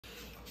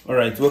All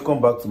right,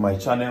 welcome back to my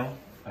channel.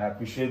 I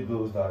appreciate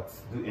those that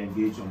do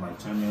engage on my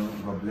channel.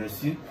 God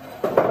bless you.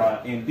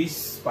 In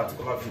this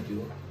particular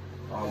video,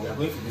 we are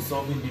going to be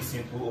solving this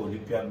simple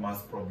Olympiad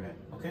math problem.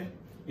 Okay,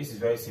 this is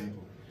very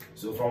simple.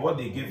 So from what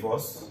they gave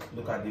us,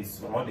 look at this.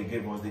 From what they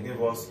gave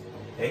us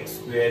x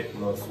squared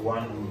plus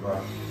 1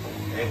 over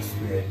x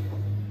squared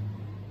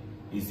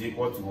is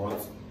equal to what?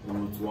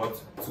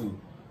 Root 2.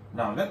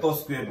 Now let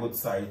us square both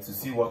sides to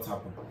see what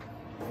happens.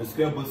 If we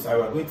square both sides,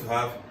 we are going to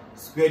have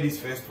square this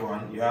first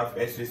one, you have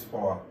x raised to the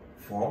power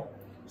 4.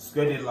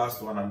 Square the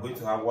last one, I'm going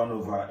to have 1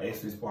 over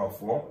x raised to the power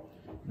 4.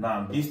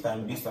 Now this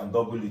time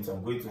double it,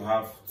 I'm going to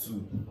have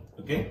 2.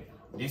 Okay,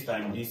 this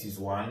time this is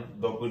 1,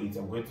 double it,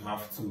 I'm going to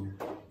have 2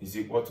 is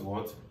equal to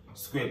what?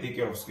 Square, take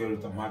care of square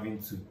root, I'm having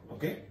 2.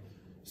 Okay,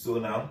 so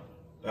now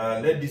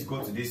let this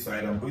go to this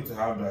side. I'm going to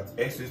have that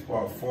x raised to the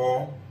power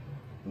 4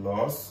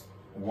 plus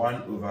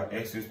 1 over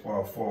x raised to the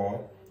power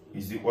 4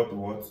 is equal to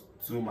what?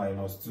 2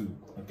 minus 2.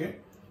 Okay,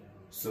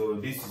 so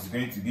this is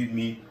going to give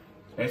me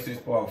x raised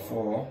to the power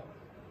 4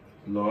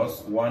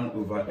 plus 1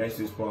 over x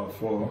raised to the power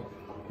 4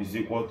 is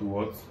equal to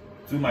what?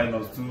 2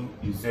 minus 2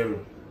 is 0.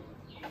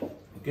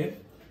 Okay,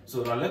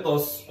 so now let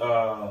us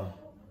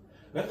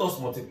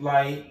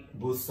multiply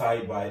both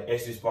sides by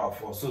x raised to the power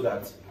 4 so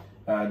that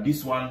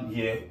this one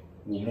here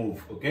will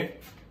move. Okay,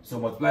 so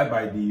multiply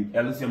by the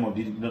LCM of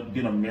the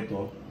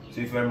denominator.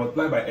 So if I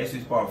multiply by x raised to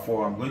the power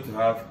 4, I'm going to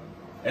have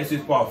x raised to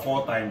the power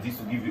 4 times this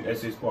will give you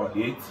x raised to the power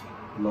 8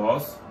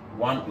 plus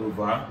 1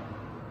 over,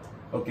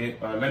 okay,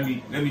 let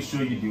me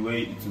show you the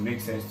way it will make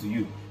sense to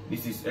you.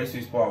 This is x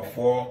raised to the power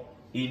 4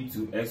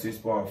 into x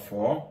raised to the power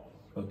 4,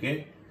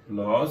 okay,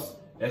 plus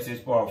x raised to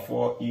the power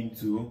 4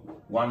 into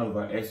 1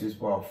 over x raised to the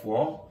power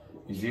 4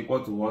 is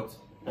equal to what?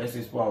 X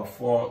raised to the power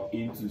 4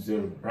 into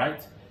 0,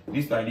 right?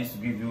 This time this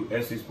will give you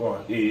x raised to the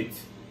power 8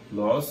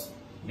 plus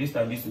this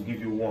time this will give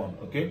you 1,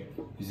 okay,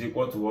 is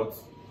equal to what?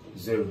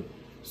 0.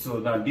 So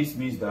now this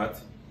means that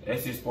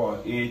x raised to the power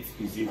 8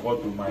 is equal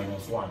to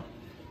minus 1.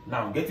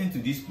 Now getting to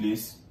this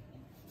place,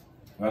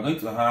 we are going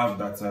to have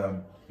that,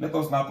 let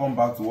us now come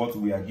back to what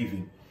we are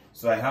given.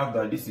 So I have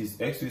that this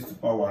is x raised to the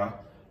power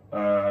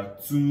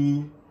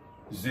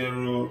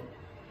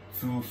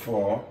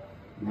 2024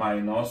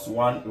 minus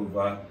 1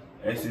 over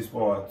x raised to the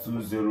power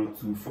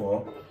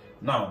 2024.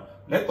 Now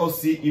let us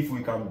see if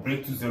we can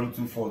break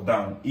 2024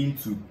 down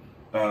into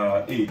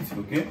 8.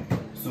 Okay,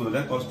 so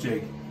let us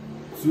check.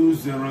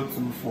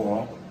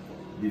 2024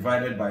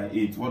 divided by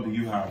 8, what do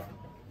you have?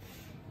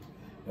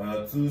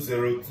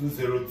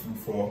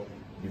 2024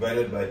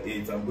 divided by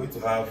 8, I'm going to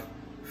have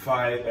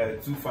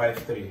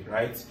 253,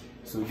 right?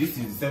 So this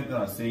is the same thing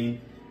as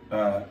saying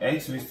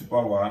x raised to the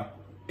power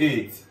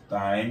 8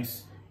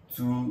 times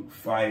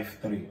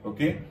 253,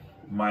 okay,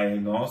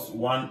 minus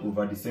 1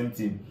 over the same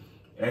thing,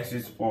 x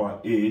raised to the power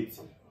 8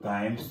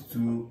 times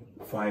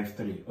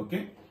 253.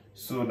 Okay,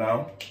 so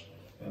now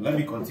let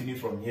me continue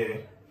from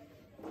here.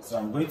 So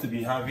I'm going to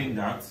be having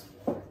that.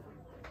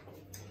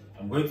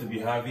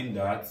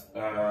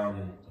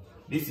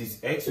 This is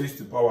x raised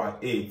to the power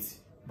 8,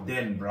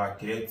 then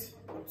bracket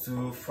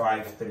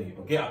 253.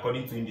 Okay,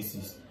 according to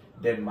indices.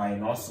 Then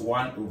minus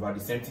 1 over the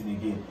same thing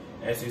again,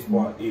 x raised to the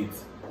power 8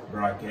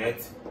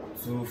 bracket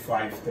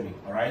 253.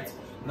 All right.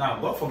 Now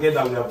don't forget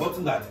that we have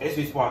gotten that x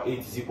raised to the power 8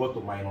 is equal to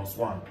minus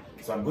 1.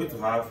 So I'm going to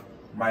have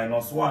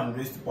minus 1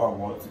 raised to the power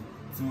what?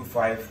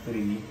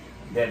 253.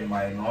 Then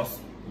minus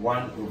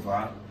 1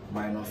 over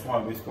minus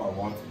 1 raised to the power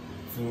what?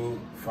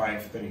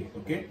 253.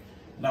 Okay,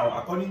 now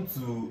according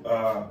to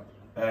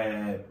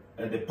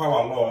the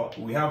power law,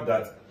 we have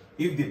that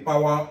if the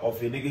power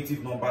of a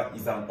negative number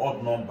is an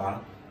odd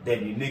number,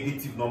 then the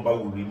negative number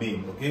will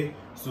remain. Okay,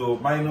 so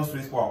minus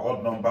raised to the power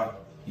odd number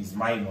is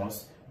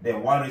minus,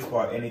 then 1 raised to the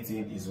power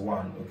anything is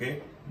 1.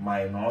 Okay,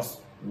 minus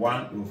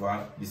 1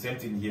 over the same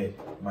thing here,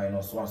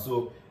 minus 1.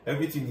 So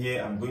everything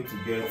here I'm going to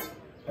get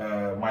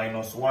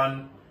minus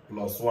 1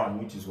 plus 1,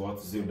 which is what?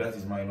 0. That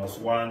is minus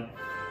 1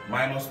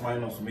 minus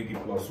minus will make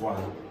it plus 1,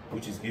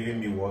 which is giving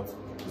me what?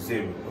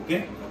 0.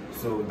 Okay,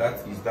 so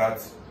that is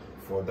that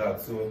for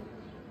that. So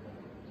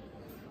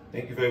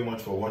thank you very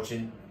much for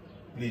watching.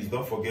 Please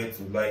don't forget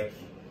to like,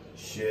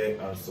 share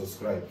and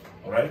subscribe.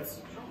 All right,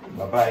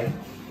 bye bye.